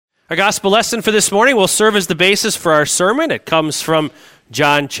Our gospel lesson for this morning will serve as the basis for our sermon. It comes from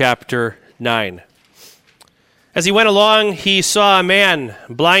John chapter 9. As he went along, he saw a man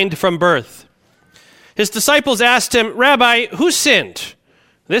blind from birth. His disciples asked him, "Rabbi, who sinned,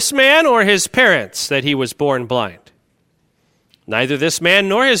 this man or his parents, that he was born blind?" "Neither this man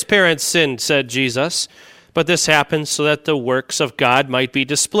nor his parents sinned," said Jesus, "but this happened so that the works of God might be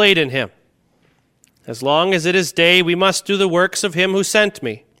displayed in him. As long as it is day, we must do the works of him who sent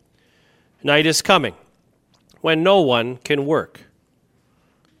me. Night is coming, when no one can work.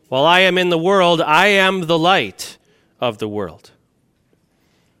 While I am in the world, I am the light of the world."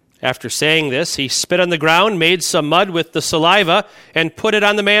 After saying this, he spit on the ground, made some mud with the saliva, and put it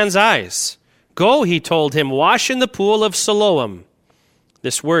on the man's eyes. "Go," he told him, "wash in the pool of Siloam."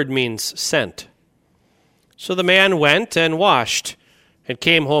 This word means sent. So the man went and washed and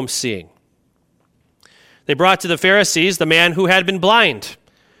came home seeing. They brought to the Pharisees the man who had been blind.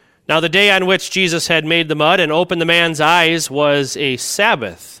 Now the day on which Jesus had made the mud and opened the man's eyes was a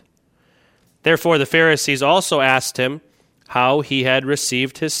Sabbath. Therefore the Pharisees also asked him how he had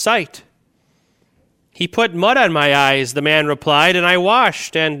received his sight. "He put mud on my eyes," the man replied, "and I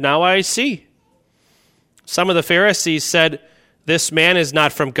washed, and now I see." Some of the Pharisees said, "This man is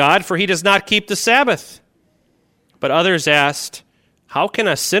not from God, for he does not keep the Sabbath." But others asked, "How can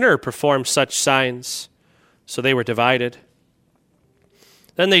a sinner perform such signs?" So they were divided.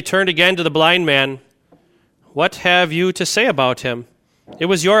 Then they turned again to the blind man. "What have you to say about him? It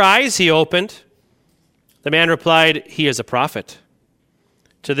was your eyes he opened." The man replied, "He is a prophet."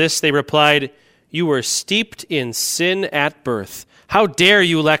 To this they replied, "You were steeped in sin at birth. How dare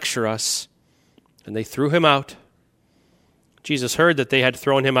you lecture us?" And they threw him out. Jesus heard that they had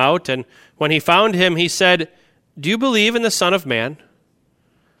thrown him out, and when he found him, he said, "Do you believe in the Son of Man?"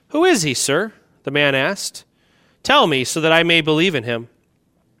 "Who is he, sir?" the man asked. "Tell me, so that I may believe in him."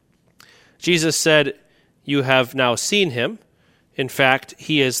 Jesus said, "You have now seen him. In fact,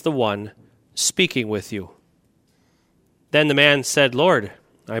 he is the one speaking with you." Then the man said, "Lord,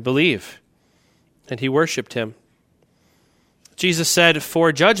 I believe." And he worshipped him. Jesus said,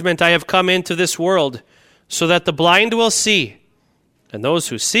 "For judgment I have come into this world, so that the blind will see, and those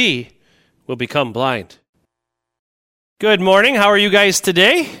who see will become blind." Good morning. How are you guys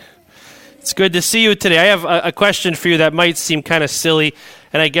today? It's good to see you today. I have a question for you that might seem kind of silly,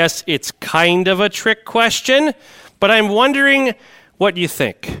 and I guess it's kind of a trick question, but I'm wondering what you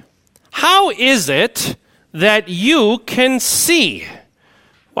think. How is it that you can see?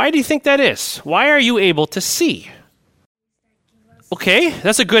 Why do you think that is? Why are you able to see? Okay,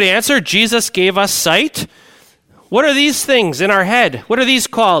 that's a good answer. Jesus gave us sight. What are these things in our head? What are these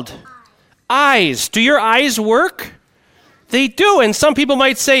called? Eyes. Do your eyes work? They do, and some people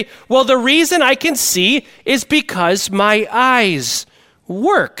might say, well, the reason I can see is because my eyes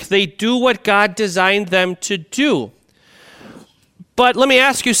work. They do what God designed them to do. But let me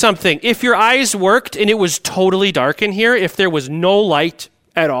ask you something. If your eyes worked and it was totally dark in here, if there was no light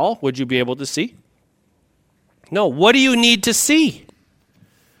at all, would you be able to see? No. What do you need to see?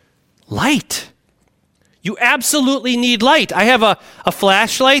 Light. You absolutely need light. I have a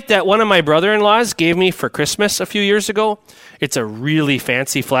flashlight that one of my brother-in-laws gave me for Christmas a few years ago. It's a really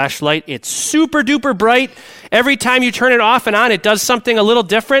fancy flashlight. It's super duper bright. Every time you turn it off and on, it does something a little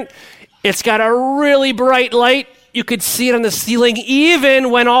different. It's got a really bright light. You could see it on the ceiling even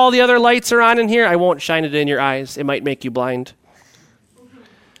when all the other lights are on in here. I won't shine it in your eyes. It might make you blind.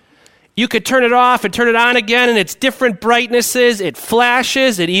 You could turn it off and turn it on again, and it's different brightnesses. It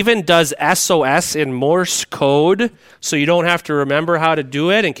flashes. It even does SOS in Morse code, so you don't have to remember how to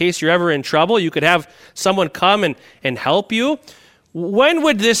do it. In case you're ever in trouble, you could have someone come and help you. When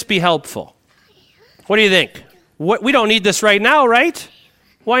would this be helpful? What do you think? We don't need this right now, right?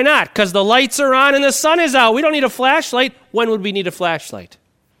 Why not? Because the lights are on and the sun is out. We don't need a flashlight. When would we need a flashlight?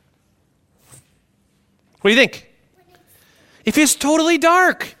 What do you think? If it's totally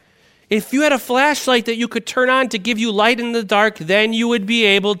dark. If you had a flashlight that you could turn on to give you light in the dark, then you would be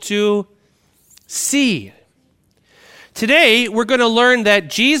able to see. Today, we're going to learn that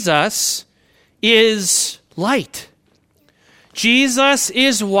Jesus is light. Jesus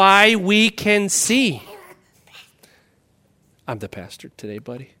is why we can see. I'm the pastor today,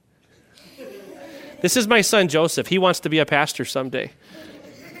 buddy. This is my son, Joseph. He wants to be a pastor someday.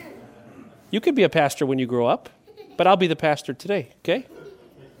 You could be a pastor when you grow up, but I'll be the pastor today, okay?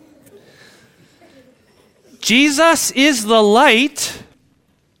 Jesus is the light,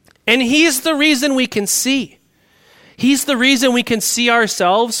 and he's the reason we can see. He's the reason we can see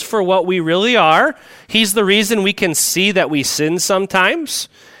ourselves for what we really are. He's the reason we can see that we sin sometimes.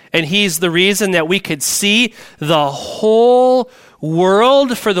 And he's the reason that we could see the whole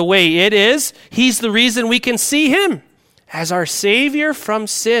world for the way it is. He's the reason we can see him as our Savior from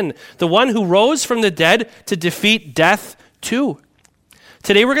sin, the one who rose from the dead to defeat death too.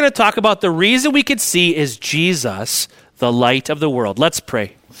 Today we're going to talk about the reason we could see is Jesus, the light of the world. Let's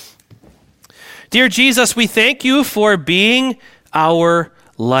pray. Dear Jesus, we thank you for being our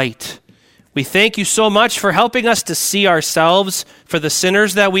light. We thank you so much for helping us to see ourselves for the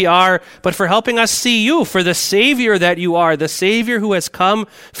sinners that we are, but for helping us see you for the Savior that you are, the Savior who has come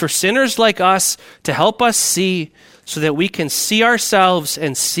for sinners like us to help us see so that we can see ourselves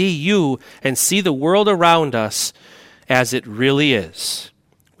and see you and see the world around us as it really is.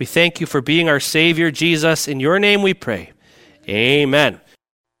 We thank you for being our Savior, Jesus. In your name we pray. Amen.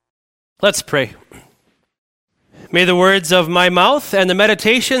 Let's pray. May the words of my mouth and the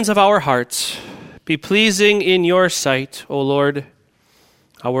meditations of our hearts be pleasing in your sight, O Lord,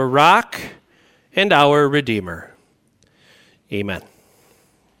 our rock and our Redeemer. Amen.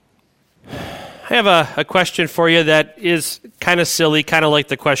 I have a question for you that is kind of silly, kind of like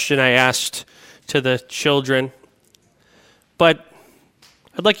the question I asked to the children, but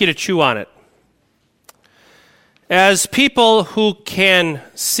I'd like you to chew on it. As people who can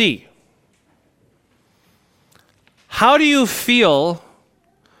see, how do you feel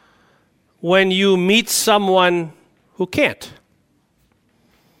when you meet someone who can't?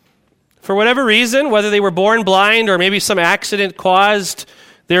 For whatever reason, whether they were born blind or maybe some accident caused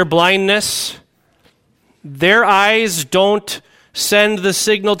their blindness, their eyes don't send the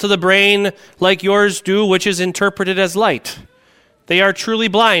signal to the brain like yours do, which is interpreted as light. They are truly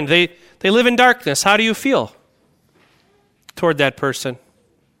blind. They live in darkness. How do you feel toward that person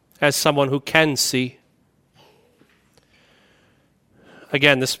as someone who can see?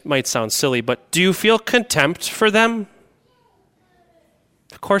 Again, this might sound silly, but do you feel contempt for them?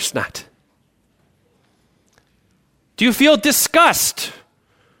 Of course not. Do you feel disgust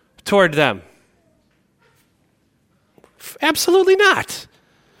toward them? Absolutely not.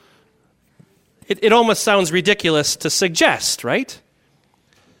 It almost sounds ridiculous to suggest, right?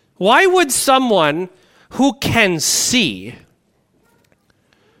 Why would someone who can see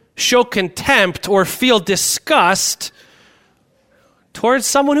show contempt or feel disgust towards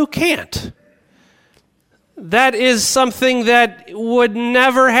someone who can't? That is something that would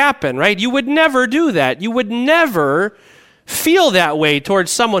never happen, right? You would never do that. You would never feel that way towards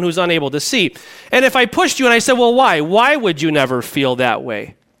someone who's unable to see. And if I pushed you and I said, well, why? Why would you never feel that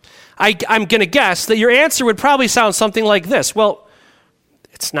way? I'm going to guess that your answer would probably sound something like this. Well,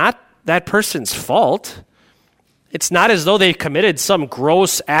 it's not that person's fault. It's not as though they committed some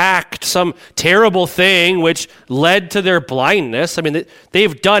gross act, some terrible thing which led to their blindness. I mean,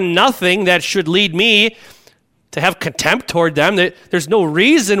 they've done nothing that should lead me to have contempt toward them. There's no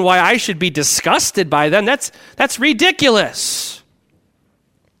reason why I should be disgusted by them. That's ridiculous.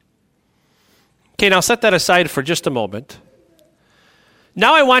 Okay, now set that aside for just a moment.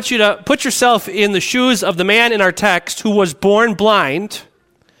 Now I want you to put yourself in the shoes of the man in our text who was born blind,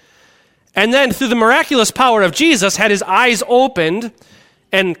 and then through the miraculous power of Jesus had his eyes opened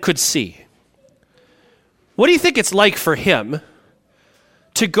and could see. What do you think it's like for him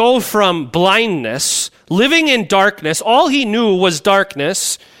to go from blindness, living in darkness, all he knew was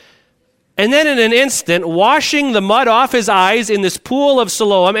darkness, and then in an instant washing the mud off his eyes in this pool of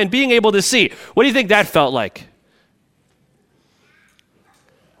Siloam and being able to see? What do you think that felt like?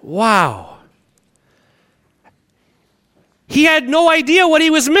 Wow. He had no idea what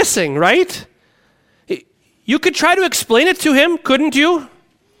he was missing, right? You could try to explain it to him, couldn't you?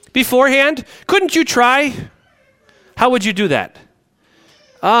 Beforehand? Couldn't you try? How would you do that?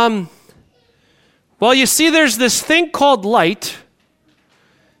 Well, you see, there's this thing called light,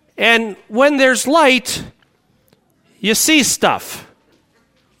 and when there's light, you see stuff.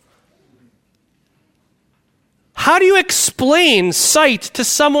 How do you explain sight to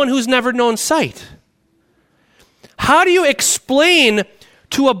someone who's never known sight? How do you explain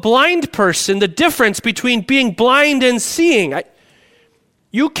to a blind person the difference between being blind and seeing?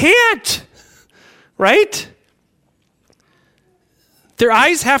 You can't, right? Their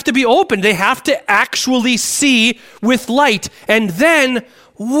eyes have to be opened. They have to actually see with light. And then,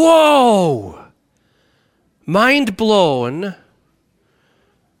 whoa, mind blown.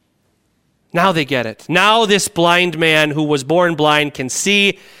 Now they get it. Now this blind man who was born blind can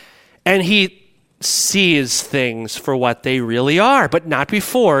see, and he sees things for what they really are, but not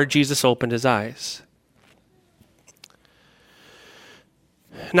before Jesus opened his eyes.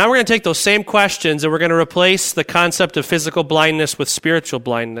 Now we're going to take those same questions and we're going to replace the concept of physical blindness with spiritual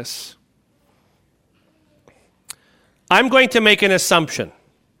blindness. I'm going to make an assumption.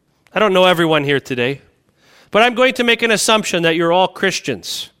 I don't know everyone here today, But I'm going to make an assumption that you're all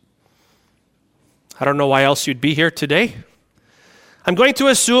Christians. I don't know why else you'd be here today. I'm going to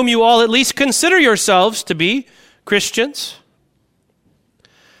assume you all at least consider yourselves to be Christians.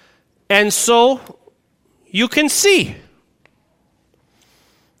 And so you can see.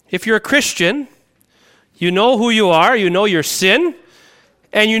 If you're a Christian, you know who you are, you know your sin,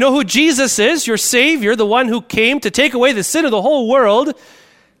 and you know who Jesus is, your Savior, the one who came to take away the sin of the whole world.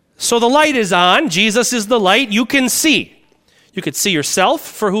 So the light is on. Jesus is the light. You can see. You can see yourself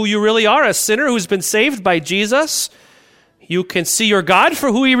for who you really are, a sinner who's been saved by Jesus. You can see your God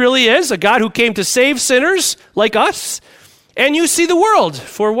for who he really is, a God who came to save sinners like us. And you see the world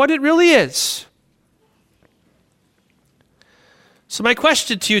for what it really is. So my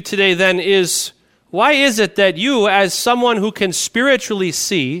question to you today then is, why is it that you, as someone who can spiritually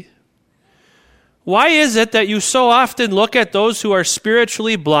see, why is it that you so often look at those who are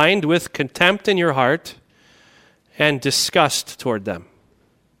spiritually blind with contempt in your heart and disgust toward them?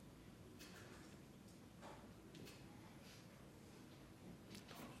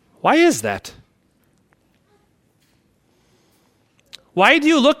 Why is that? Why do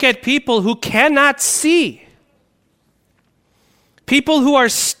you look at people who cannot see? People who are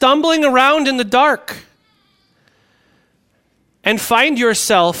stumbling around in the dark and find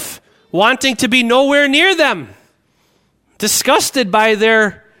yourself wanting to be nowhere near them, disgusted by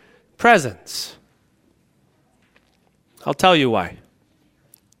their presence? I'll tell you why.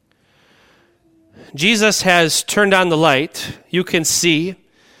 Jesus has turned on the light. You can see.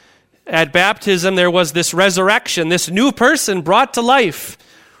 At baptism, there was this resurrection, this new person brought to life,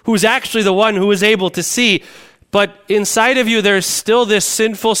 who's actually the one who is able to see. But inside of you, there's still this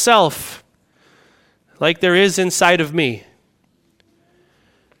sinful self, like there is inside of me.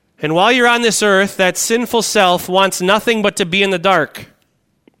 And while you're on this earth, that sinful self wants nothing but to be in the dark.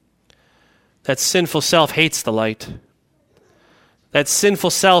 That sinful self hates the light. That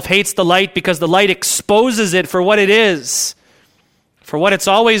sinful self hates the light because the light exposes it for what it is, for what it's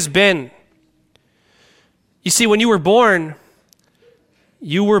always been. You see, when you were born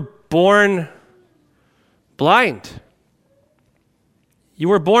blind. You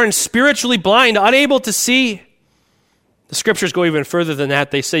were born spiritually blind, unable to see. The scriptures go even further than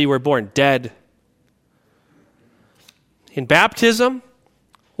that. They say you were born dead. In baptism,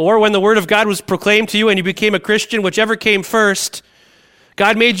 or when the word of God was proclaimed to you and you became a Christian, whichever came first,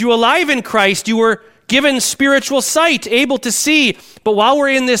 God made you alive in Christ. You were given spiritual sight, able to see. But while we're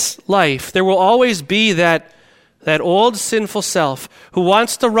in this life, there will always be that old sinful self who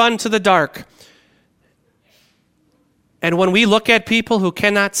wants to run to the dark. And when we look at people who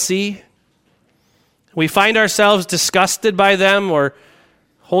cannot see, we find ourselves disgusted by them or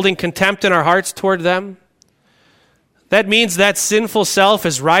holding contempt in our hearts toward them. That means that sinful self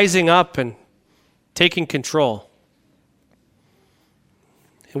is rising up and taking control.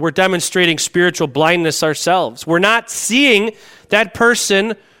 And we're demonstrating spiritual blindness ourselves. We're not seeing that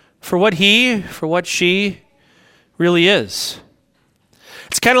person for what she really is.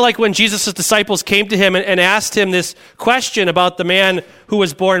 It's kind of like when Jesus' disciples came to him and asked him this question about the man who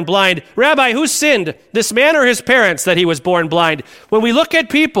was born blind. Rabbi, who sinned, this man or his parents, that he was born blind? When we look at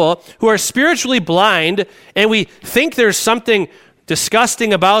people who are spiritually blind and we think there's something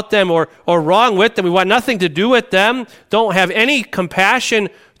disgusting about them or wrong with them, we want nothing to do with them, don't have any compassion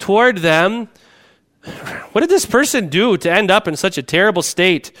toward them. What did this person do to end up in such a terrible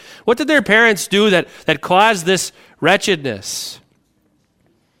state? What did their parents do that caused this wretchedness?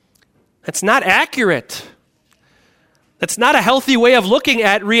 That's not accurate. That's not a healthy way of looking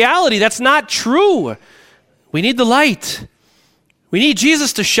at reality. That's not true. We need the light. We need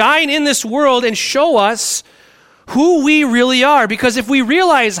Jesus to shine in this world and show us who we really are. Because if we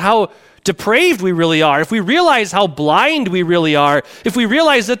realize how depraved we really are, if we realize how blind we really are, if we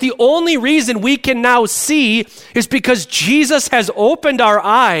realize that the only reason we can now see is because Jesus has opened our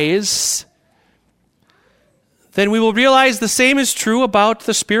eyes, then we will realize the same is true about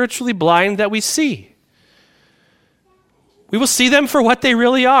the spiritually blind that we see. We will see them for what they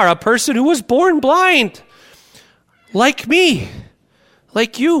really are, a person who was born blind, like me,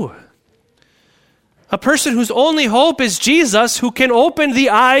 like you. A person whose only hope is Jesus, who can open the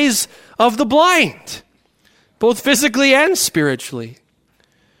eyes of the blind, both physically and spiritually.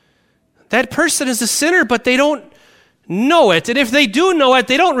 That person is a sinner, but they don't know it. And if they do know it,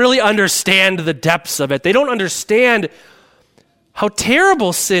 they don't really understand the depths of it. They don't understand how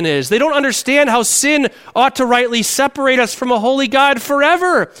terrible sin is. They don't understand how sin ought to rightly separate us from a holy God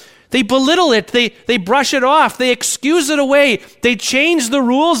forever. They belittle it. They brush it off. They excuse it away. They change the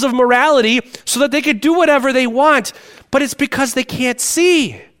rules of morality so that they could do whatever they want. But it's because they can't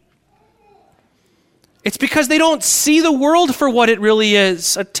see. It's because they don't see the world for what it really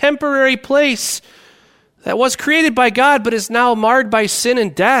is, a temporary place that was created by God but is now marred by sin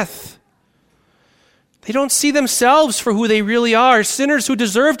and death. They don't see themselves for who they really are, sinners who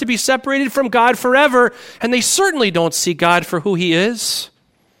deserve to be separated from God forever, and they certainly don't see God for who he is.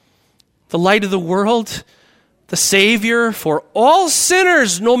 The light of the world, the Savior for all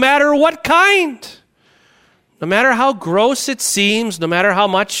sinners, no matter what kind, no matter how gross it seems, no matter how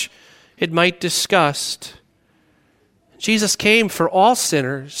much it might disgust. Jesus came for all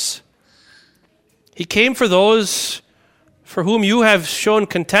sinners. He came for those for whom you have shown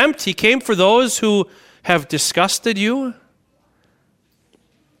contempt. He came for those who have disgusted you.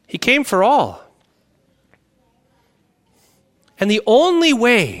 He came for all. And the only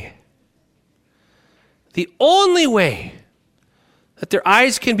way that their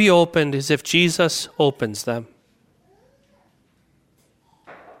eyes can be opened is if Jesus opens them.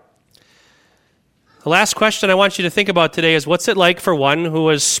 The last question I want you to think about today is, what's it like for one who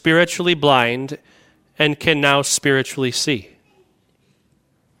was spiritually blind and can now spiritually see?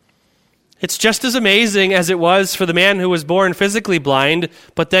 It's just as amazing as it was for the man who was born physically blind,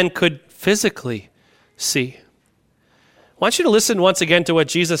 but then could physically see. I want you to listen once again to what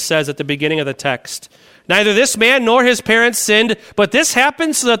Jesus says at the beginning of the text. Neither this man nor his parents sinned, but this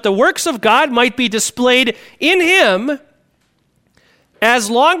happened so that the works of God might be displayed in him. As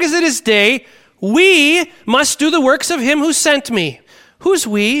long as it is day, we must do the works of him who sent me. Who's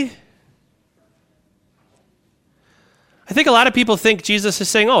we? I think a lot of people think Jesus is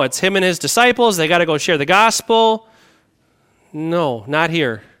saying, oh, it's him and his disciples. They got to go share the gospel. No, not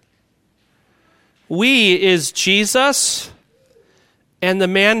here. We is Jesus and the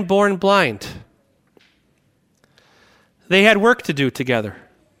man born blind. They had work to do together.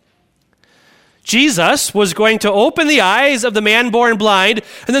 Jesus was going to open the eyes of the man born blind,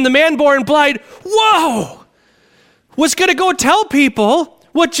 and then the man born blind, was going to go tell people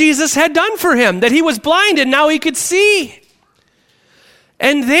what Jesus had done for him, that he was blind and now he could see.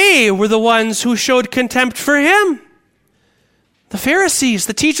 And they were the ones who showed contempt for him. The Pharisees,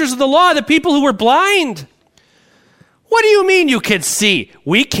 the teachers of the law, the people who were blind. What do you mean you can see?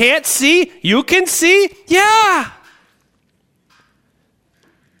 We can't see? You can see? Yeah.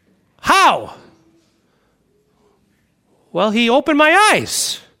 How? Well, he opened my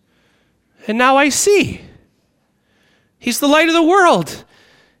eyes, and now I see. He's the light of the world.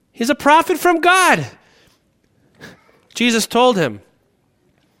 He's a prophet from God. Jesus told him,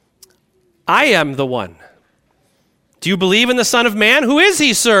 I am the one. Do you believe in the Son of Man? Who is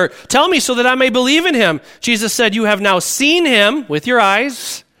he, sir? Tell me so that I may believe in him. Jesus said, you have now seen him with your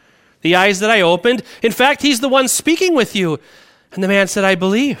eyes, the eyes that I opened. In fact, he's the one speaking with you. And the man said, I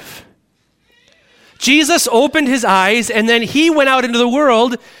believe. Jesus opened his eyes, and then he went out into the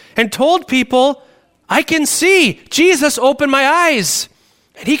world and told people, I can see. Jesus opened my eyes,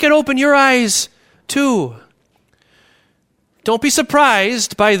 and he can open your eyes too. Don't be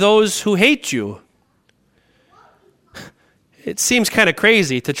surprised by those who hate you. It seems kind of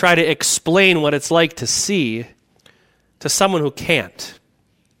crazy to try to explain what it's like to see to someone who can't.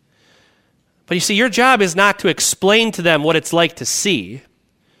 But you see, your job is not to explain to them what it's like to see.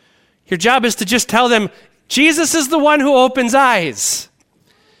 Your job is to just tell them, Jesus is the one who opens eyes.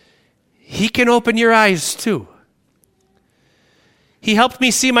 He can open your eyes too. He helped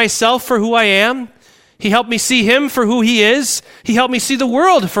me see myself for who I am. He helped me see him for who he is. He helped me see the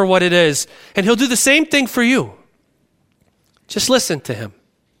world for what it is. And he'll do the same thing for you. Just listen to him.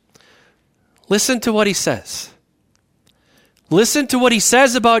 Listen to what he says. Listen to what he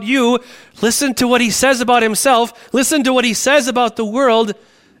says about you. Listen to what he says about himself. Listen to what he says about the world,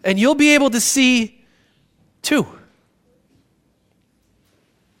 and you'll be able to see too.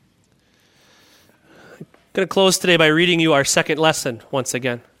 I'm going to close today by reading you our second lesson once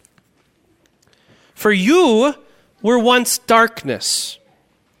again. For you were once darkness,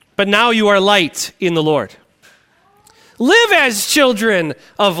 but now you are light in the Lord. Live as children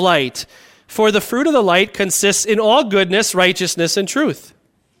of light, for the fruit of the light consists in all goodness, righteousness, and truth.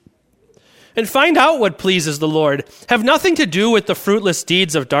 And find out what pleases the Lord. Have nothing to do with the fruitless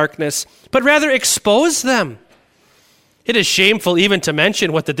deeds of darkness, but rather expose them. It is shameful even to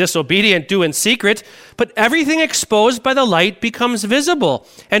mention what the disobedient do in secret, but everything exposed by the light becomes visible,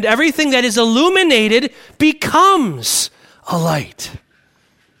 and everything that is illuminated becomes a light.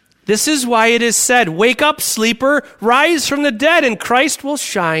 This is why it is said, wake up, sleeper, rise from the dead, and Christ will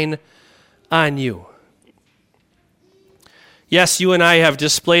shine on you. Yes, you and I have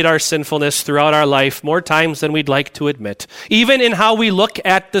displayed our sinfulness throughout our life more times than we'd like to admit, even in how we look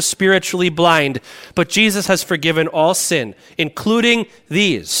at the spiritually blind. But Jesus has forgiven all sin, including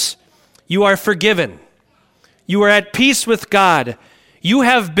these. You are forgiven You are at peace with God. You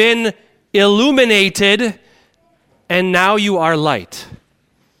have been illuminated, and now you are light.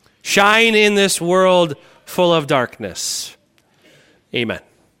 Shine in this world full of darkness. Amen.